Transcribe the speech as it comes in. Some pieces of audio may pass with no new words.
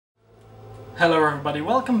Hello everybody,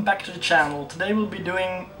 welcome back to the channel. Today we'll be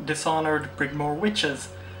doing Dishonored Brigmore Witches.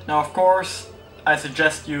 Now of course, I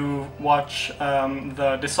suggest you watch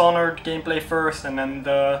the Dishonored gameplay first and then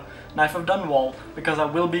the Knife of Dunwall, because I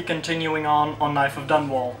will be continuing on Knife of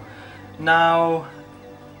Dunwall. Now,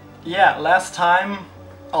 yeah, last time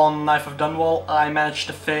on Knife of Dunwall I managed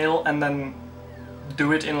to fail and then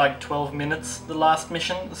do it in like 12 minutes, the last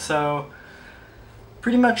mission, so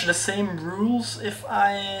pretty much the same rules if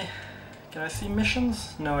I... Can I see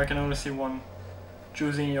missions? No, I can only see one.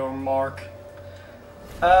 Choosing your mark.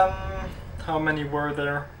 How many were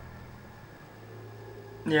there?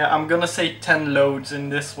 Yeah, I'm gonna say 10 loads in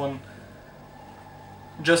this one.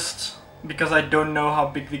 Just because I don't know how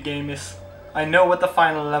big the game is. I know what the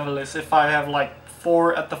final level is. If I have like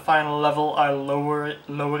 4 at the final level, I'll lower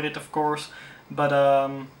it of course. But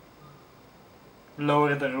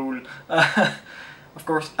lower the rule. Of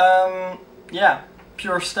course. Yeah.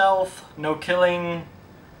 Pure stealth, no killing,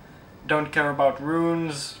 don't care about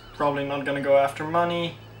runes, probably not gonna go after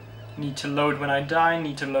money, need to load when I die,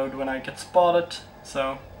 need to load when I get spotted,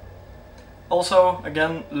 so... Also,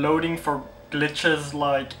 again, loading for glitches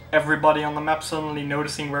like everybody on the map suddenly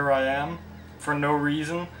noticing where I am, for no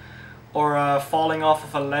reason, or falling off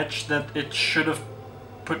of a ledge that it should have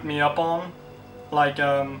put me up on, like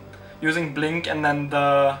using blink and then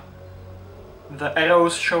the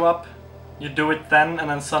arrows show up. You do it then, and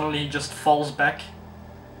then suddenly he just falls back,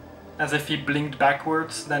 as if he blinked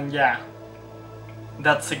backwards, then yeah,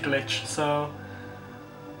 that's a glitch, so...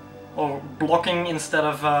 Or blocking instead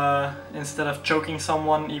of choking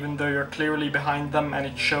someone, even though you're clearly behind them and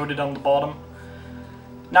it showed it on the bottom.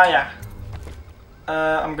 Now yeah,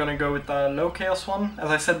 I'm gonna go with the low chaos one. As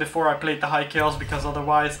I said before, I played the high chaos because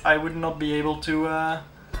otherwise I would not be able to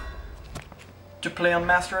play on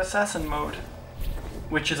Master Assassin mode.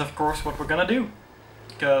 Which is of course what we're gonna do,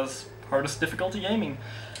 because hardest difficulty gaming.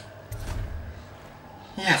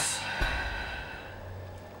 Yes.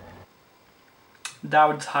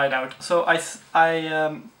 Daud's hideout. So I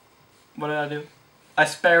what did I do? I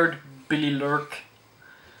spared Billy Lurk.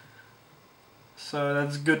 So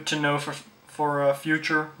that's good to know for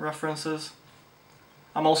future references.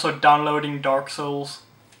 I'm also downloading Dark Souls.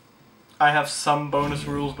 I have some bonus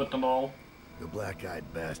rules, but not all. The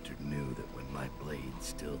black-eyed bastard knew that when my blade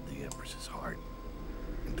stilled the Empress's heart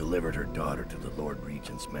and delivered her daughter to the Lord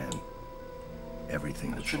Regent's men,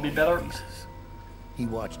 everything would should be fall to better. pieces. He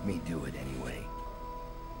watched me do it anyway.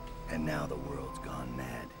 And now the world's gone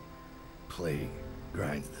mad. Plague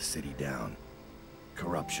grinds the city down.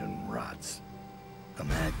 Corruption rots. A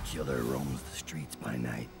mad killer roams the streets by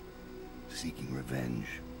night, seeking revenge.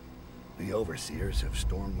 The overseers have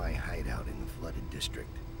stormed my hideout in the flooded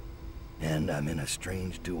district. And I'm in a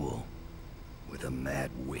strange duel with a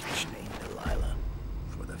mad witch named Delilah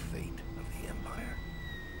for the fate of the Empire.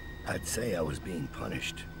 I'd say I was being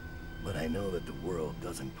punished, but I know that the world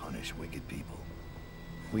doesn't punish wicked people.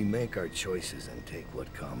 We make our choices and take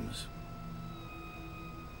what comes.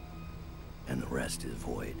 And the rest is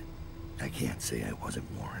void. I can't say I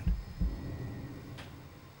wasn't warned.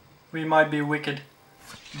 We might be wicked,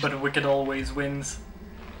 but wicked always wins.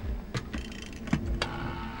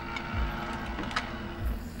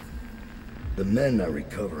 The men are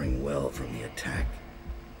recovering well from the attack,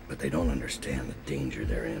 but they don't understand the danger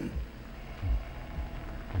they're in.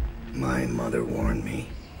 My mother warned me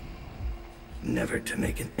never to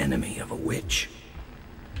make an enemy of a witch.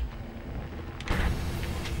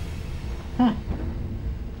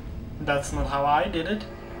 That's not how I did it.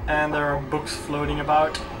 And there are books floating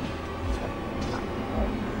about.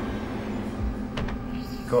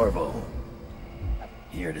 Corvo,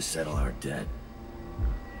 here to settle our debt.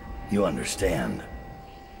 You understand,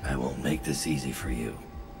 I won't make this easy for you.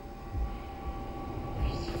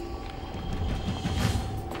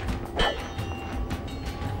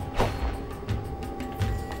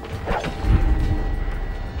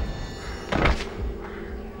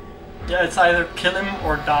 Yeah, it's either kill him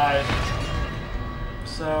or die.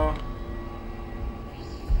 So...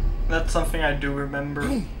 that's something I do remember.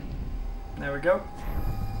 There we go.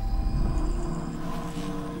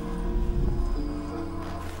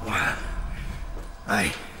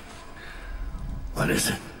 What is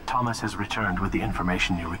it? Thomas has returned with the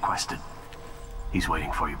information you requested. He's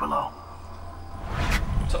waiting for you below.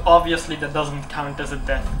 So obviously that doesn't count as a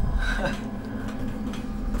death.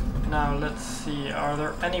 Now let's see, are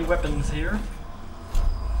there any weapons here?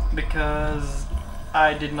 Because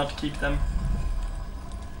I did not keep them.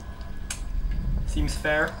 Seems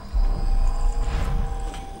fair.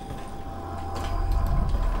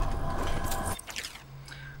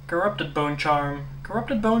 Corrupted bone charm.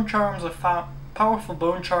 Corrupted bone charms are powerful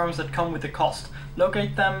bone charms that come with a cost.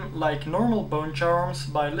 Locate them like normal bone charms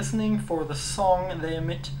by listening for the song they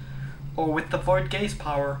emit, or with the void gaze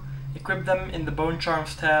power. Equip them in the bone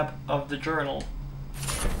charms tab of the journal.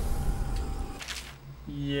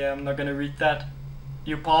 Yeah, I'm not gonna read that.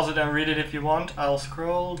 You pause it and read it if you want. I'll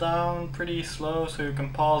scroll down pretty slow so you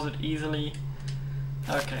can pause it easily.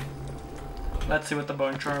 Okay. Let's see what the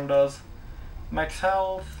bone charm does. Max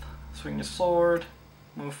health, swing your sword,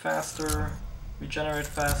 move faster, regenerate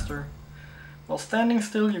faster. While standing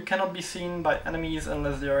still, you cannot be seen by enemies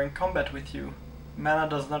unless they are in combat with you. Mana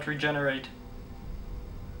does not regenerate.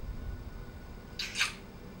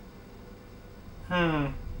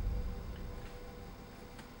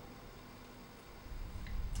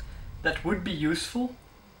 That would be useful,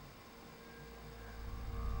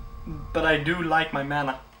 but I do like my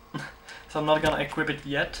mana, so I'm not gonna equip it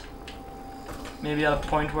yet. Maybe at a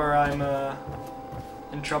point where I'm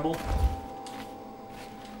in trouble.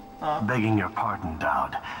 Begging your pardon,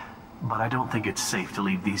 Daud, but I don't think it's safe to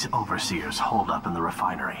leave these overseers holed up in the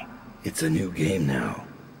refinery. It's a new game now.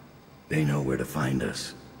 They know where to find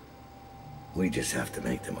us. We just have to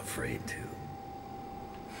make them afraid to.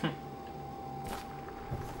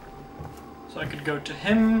 So I could go to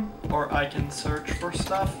him, or I can search for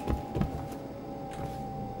stuff.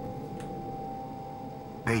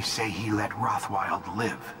 They say he let Rothwild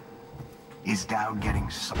live. Is Daud getting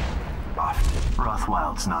so off?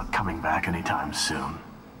 Rothwild's not coming back anytime soon.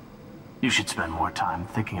 You should spend more time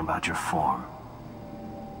thinking about your form.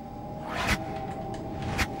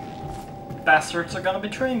 Bastards are gonna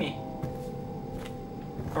betray me.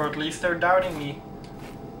 Or at least they're doubting me.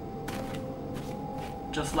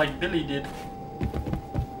 Just like Billy did.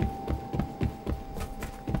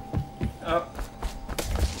 Oh.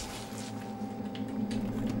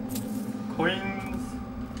 Coins.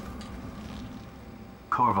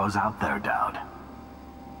 Corvo's out there, Daud.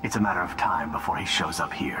 It's a matter of time before he shows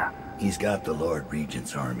up here. He's got the Lord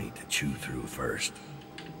Regent's army to chew through first.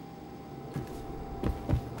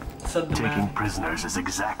 Said the Taking man. prisoners is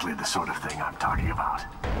exactly the sort of thing I'm talking about.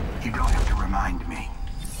 You don't have to remind me.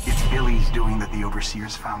 It's Billy's doing that the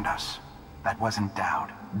Overseers found us. That wasn't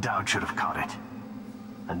Daud. Daud should have caught it.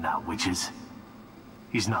 And now witches?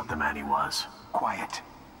 He's not the man he was. Quiet.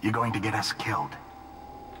 You're going to get us killed.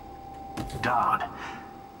 Daud.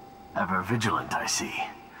 Ever vigilant, I see.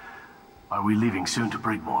 Are we leaving soon to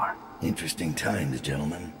Brigmore? Interesting times,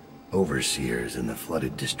 gentlemen. Overseers in the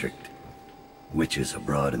flooded district. Witches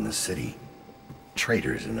abroad in the city.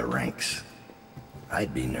 Traitors in the ranks.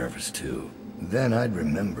 I'd be nervous too. Then I'd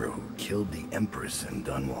remember who killed the Empress in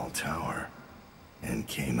Dunwall Tower. And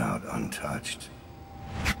came out untouched.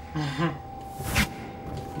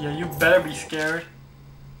 Yeah, you better be scared.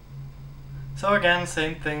 So again,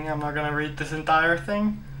 same thing. I'm not gonna read this entire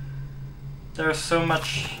thing. There's so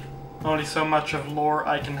much, only so much of lore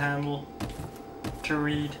I can handle to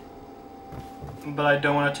read. But I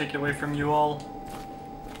don't want to take it away from you all.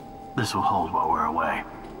 This will hold while we're away.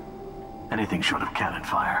 Anything short of cannon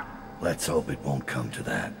fire. Let's hope it won't come to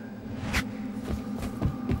that.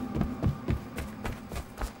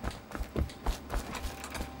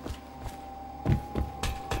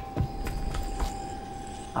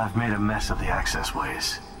 I've made a mess of the access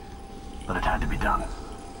ways, but it had to be done.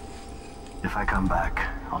 If I come back,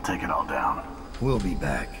 I'll take it all down. We'll be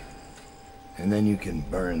back. And then you can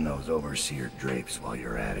burn those overseer drapes while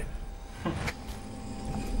you're at it.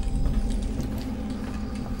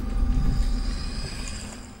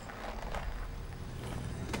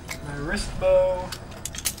 My wrist bow.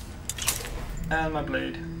 And my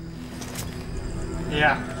blade.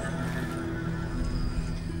 Yeah.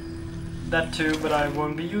 That too, but I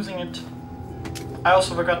won't be using it. I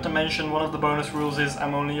also forgot to mention one of the bonus rules is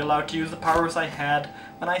I'm only allowed to use the powers I had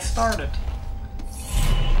when I started.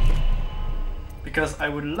 Because I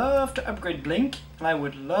would love to upgrade Blink, and I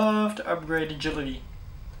would love to upgrade Agility.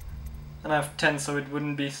 And I have 10, so it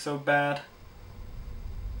wouldn't be so bad.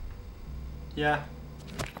 Yeah.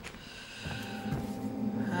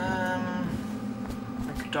 I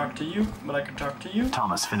could talk to you, but I could talk to you.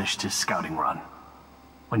 Thomas finished his scouting run.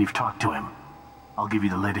 When you've talked to him, I'll give you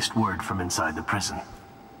the latest word from inside the prison.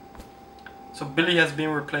 So Billy has been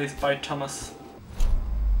replaced by Thomas.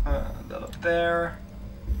 That up there.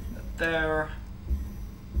 That there.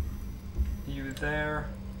 You there.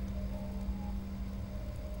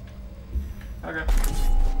 Okay.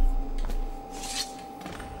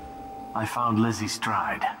 I found Lizzie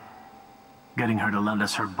Stride. Getting her to lend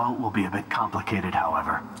us her boat will be a bit complicated,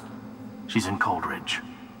 however. She's in Coldridge.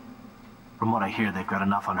 From what I hear, they've got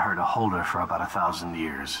enough on her to hold her for about 1,000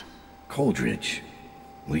 years. Coldridge.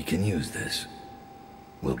 We can use this.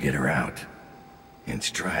 We'll get her out. And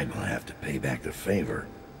Stride will have to pay back the favor.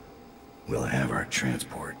 We'll have our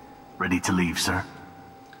transport. Ready to leave, sir?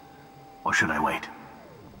 Or should I wait?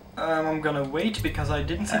 I'm gonna wait because I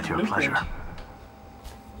didn't see At the your blueprint. pleasure.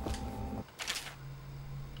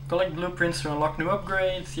 Collect blueprints to unlock new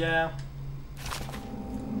upgrades, yeah.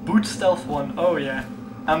 Boot Stealth 1, oh yeah.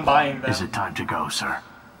 I'm buying that. Is it time to go, sir?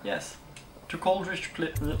 Yes. To Coldridge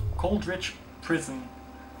Prison.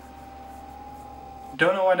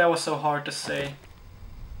 Don't know why that was so hard to say.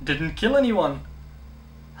 Didn't kill anyone.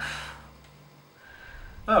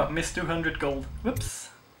 Oh, missed 200 gold. Whoops.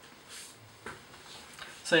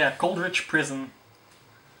 So yeah, Coldridge Prison.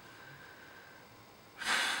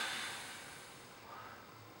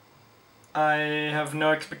 I have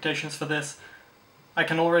no expectations for this. I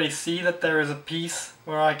can already see that there is a piece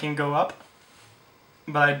where I can go up,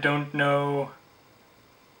 but I don't know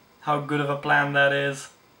how good of a plan that is.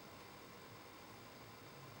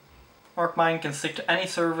 Arkmine can stick to any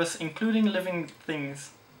service, including living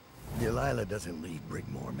things. Delilah doesn't leave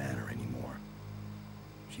Brigmore Manor anymore.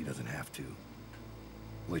 She doesn't have to.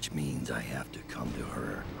 Which means I have to come to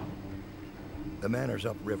her. The manor's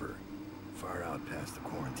upriver, far out past the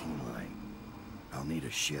quarantine line. I'll need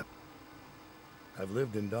a ship. I've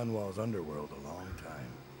lived in Dunwall's underworld a long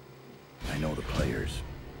time. I know the players,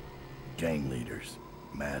 gang leaders,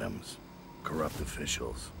 madams, corrupt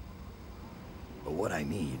officials. But what I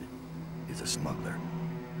need is a smuggler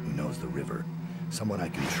who knows the river, someone I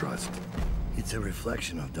can trust. It's a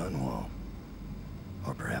reflection of Dunwall,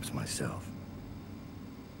 or perhaps myself.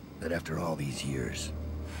 That after all these years,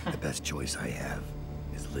 the best choice I have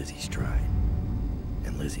is Lizzie Stride.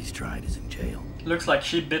 And Lizzie Stride is in jail. Looks like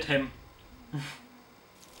she bit him.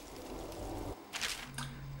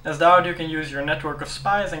 As Daud, you can use your network of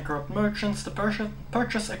spies and corrupt merchants to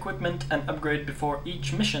purchase equipment and upgrade before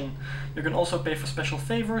each mission. You can also pay for special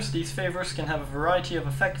favors. These favors can have a variety of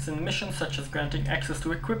effects in the mission, such as granting access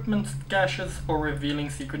to equipment, caches, or revealing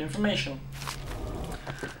secret information.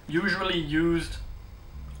 Usually used...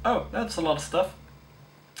 Oh, that's a lot of stuff.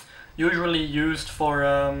 Usually used for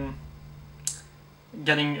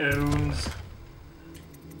getting runes.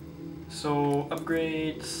 So,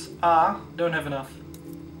 upgrades... Ah, don't have enough.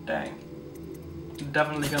 Dang.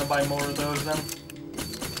 Definitely gonna buy more of those then.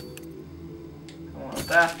 I want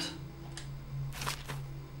that.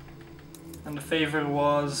 And the favor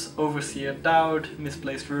was Overseer Daud,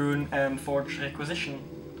 Misplaced Rune, and Forged Requisition.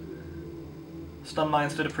 Stun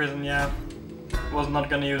mines to the prison, yeah. Was not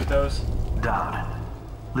gonna use those. Daud,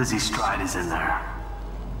 Lizzie Stride is in there,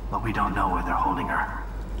 but we don't know where they're holding her.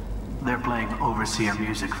 They're playing Overseer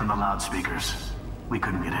music from the loudspeakers. We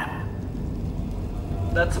couldn't get in.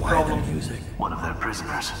 That's a Why problem. the music? One of their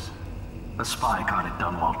prisoners. A spy caught at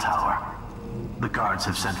Dunwall Tower. The guards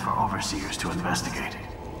have sent for overseers to investigate.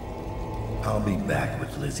 I'll be back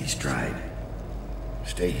with Lizzie Stride.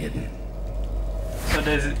 Stay hidden. So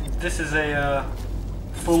this is a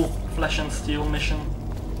full flesh and steel mission,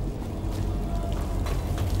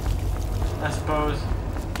 I suppose.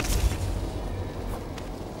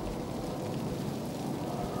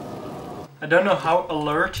 I don't know how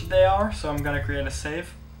alert they are, so I'm gonna create a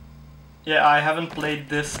save. Yeah, I haven't played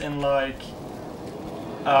this in like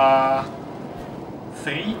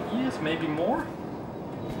 3 years, maybe more?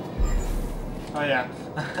 Oh yeah.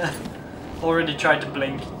 Already tried to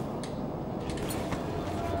blink.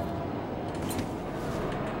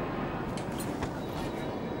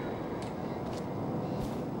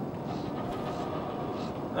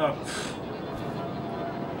 Oh.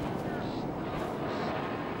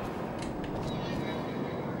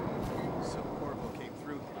 So Corvo came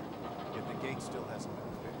through here, yet the gate still hasn't been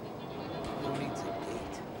repaired. Who needs a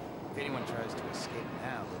gate? If anyone tries to escape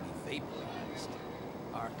now, they'll be vaporized.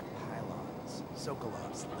 Arc pylons,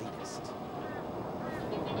 Sokolov's latest.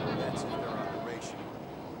 That's if they're operational.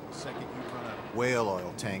 The second you run out of whale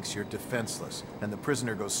oil tanks, you're defenseless, and the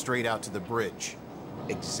prisoner goes straight out to the bridge.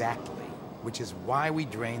 Exactly. Which is why we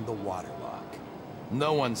drained the water lock.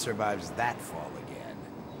 No one survives that fall again.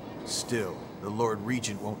 Still, the Lord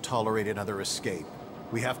Regent won't tolerate another escape.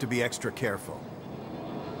 We have to be extra careful.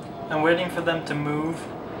 I'm waiting for them to move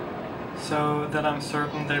so that I'm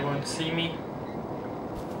certain they won't see me.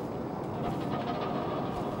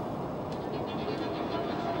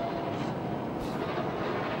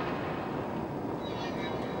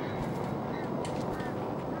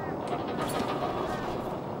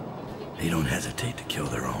 They don't hesitate to kill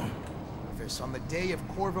their own. On the day of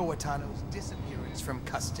Corvo Atano's disappearance from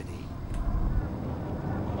custody.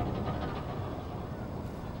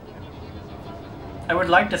 I would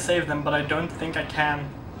like to save them, but I don't think I can.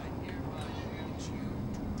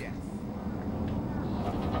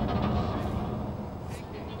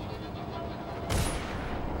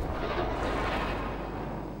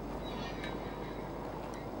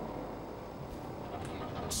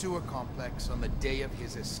 sewer complex on the day of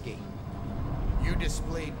his escape. You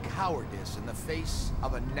displayed cowardice in the face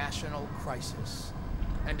of a national crisis,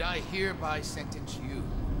 and I hereby sentence you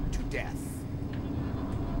to death.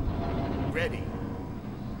 Ready.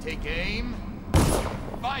 Take aim.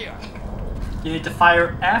 Fire! You need to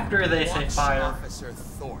fire after they say Watch fire. Officer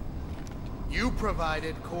Thornton. You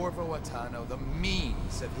provided Corvo Atano the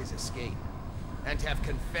means of his escape, and have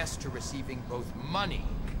confessed to receiving both money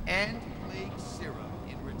and plague serum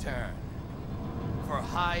in return. For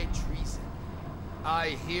high treason,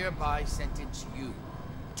 I hereby sentence you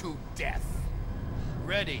to death.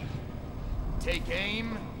 Ready. Take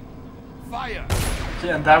aim. Fire!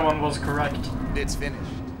 Yeah, and that one was correct. It's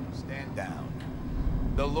finished. Stand down.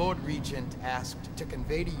 The Lord Regent asked to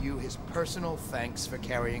convey to you his personal thanks for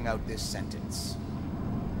carrying out this sentence.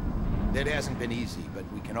 It hasn't been easy, but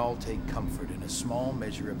we can all take comfort in a small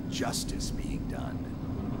measure of justice being done.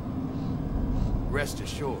 Rest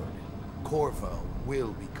assured, Corvo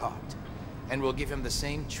will be caught, and we'll give him the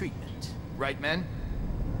same treatment. Right, men?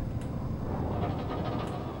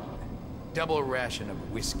 Double ration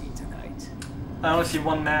of whiskey tonight. I only see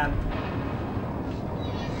one man.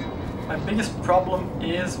 My biggest problem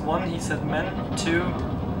is, one, he said men, two,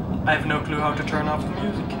 I have no clue how to turn off the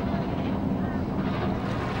music.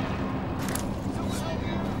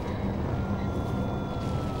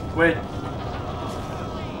 Wait.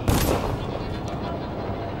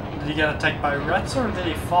 Did he get attacked by rats or did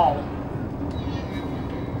he fall?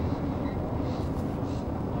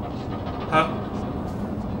 Huh?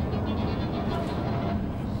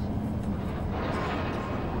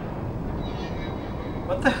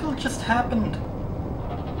 What the hell just happened?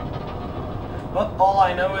 Well, all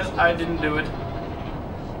I know is I didn't do it.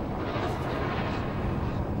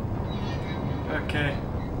 Okay.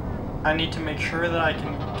 I need to make sure that I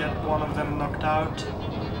can get one of them knocked out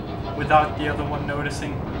without the other one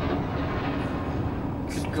noticing.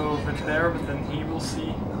 Could go over there, but then he will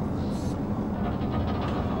see.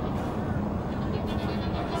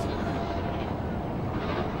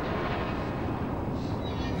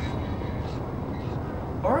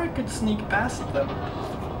 Or I could sneak past them.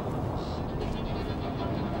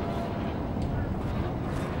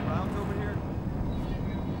 Rounds over here?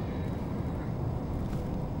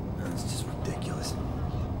 It's just ridiculous.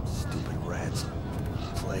 Stupid rats.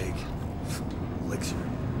 Plague. Elixir.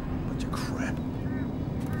 Bunch of crap.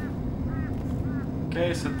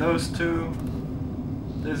 Okay, so those two.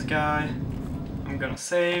 This guy. I'm gonna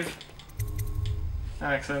save.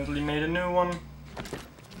 I accidentally made a new one.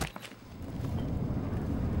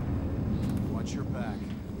 Watch your back.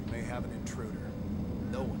 We may have an intruder.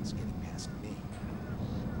 No one's getting past me.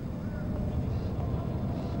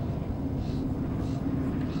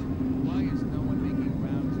 Why is no one making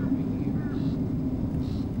rounds over here?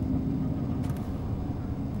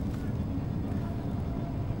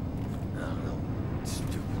 I don't know.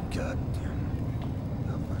 Stupid goddamn.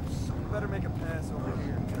 Better make a pass over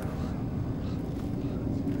here.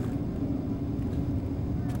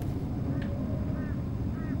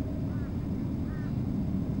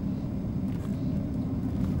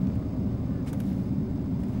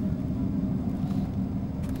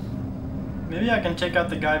 Maybe I can check out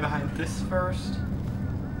the guy behind this first.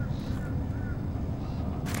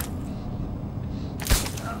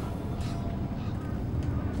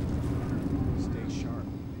 Stay sharp.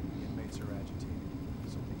 The inmates are agitated.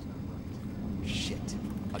 Something's not right. Shit.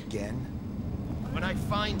 Again? When I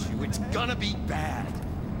find you, it's gonna be bad.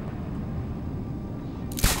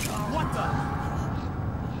 What the?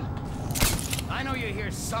 I know you're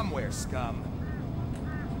here somewhere, scum.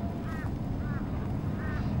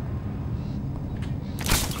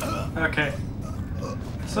 Okay.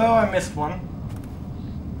 So I missed one.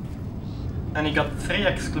 And he got 3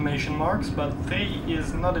 exclamation marks, but 3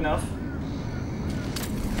 is not enough.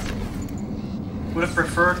 Would have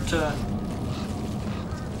preferred to...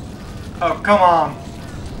 Oh, come on!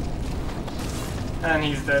 And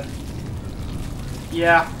he's dead.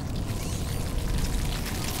 Yeah.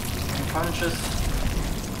 Unconscious.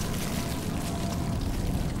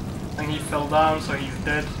 And he fell down, so he's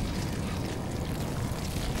dead.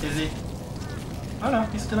 Is he? Oh no,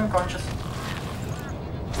 he's still unconscious.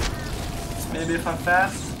 Maybe if I'm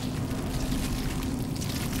fast.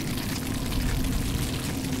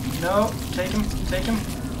 No, take him, take him.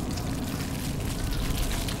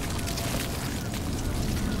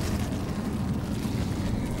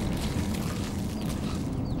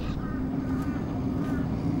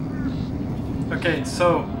 Okay,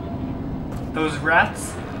 so those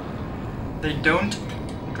rats, they don't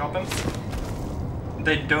drop him.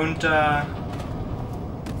 They don't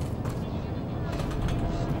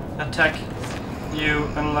attack you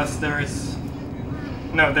unless there is...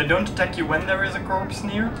 No, they don't attack you when there is a corpse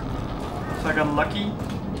near. So I got lucky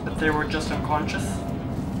that they were just unconscious.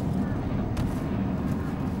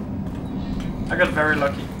 I got very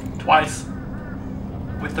lucky. Twice.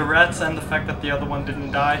 With the rats and the fact that the other one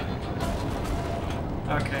didn't die.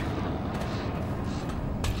 Okay.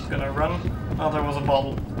 Gonna run. Oh, there was a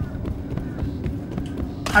bottle.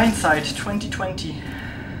 Hindsight 2020.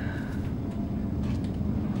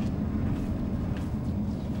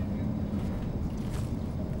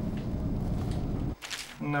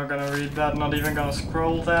 Not gonna read that, not even gonna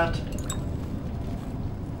scroll that.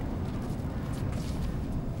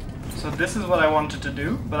 So this is what I wanted to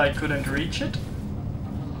do, but I couldn't reach it.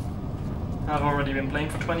 I've already been playing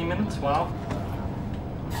for 20 minutes, wow.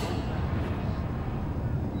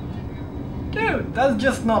 Dude, that's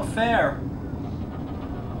just not fair.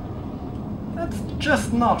 That's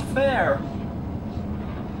just not fair.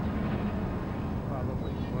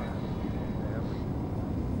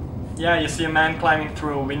 Yeah, you see a man climbing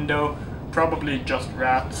through a window, probably just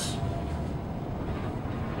rats.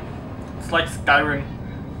 It's like Skyrim,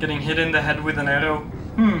 getting hit in the head with an arrow.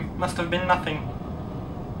 Must have been nothing.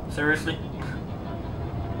 Seriously?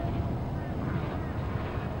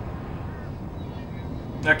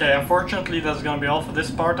 Okay, unfortunately that's gonna be all for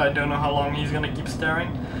this part. I don't know how long he's gonna keep staring.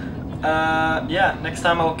 Yeah, next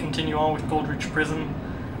time I'll continue on with Coldridge Prison.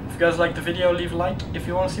 If you guys liked the video, leave a like. If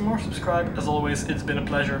you want to see more, subscribe. As always, it's been a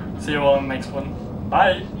pleasure. See you all in the next one.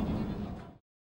 Bye!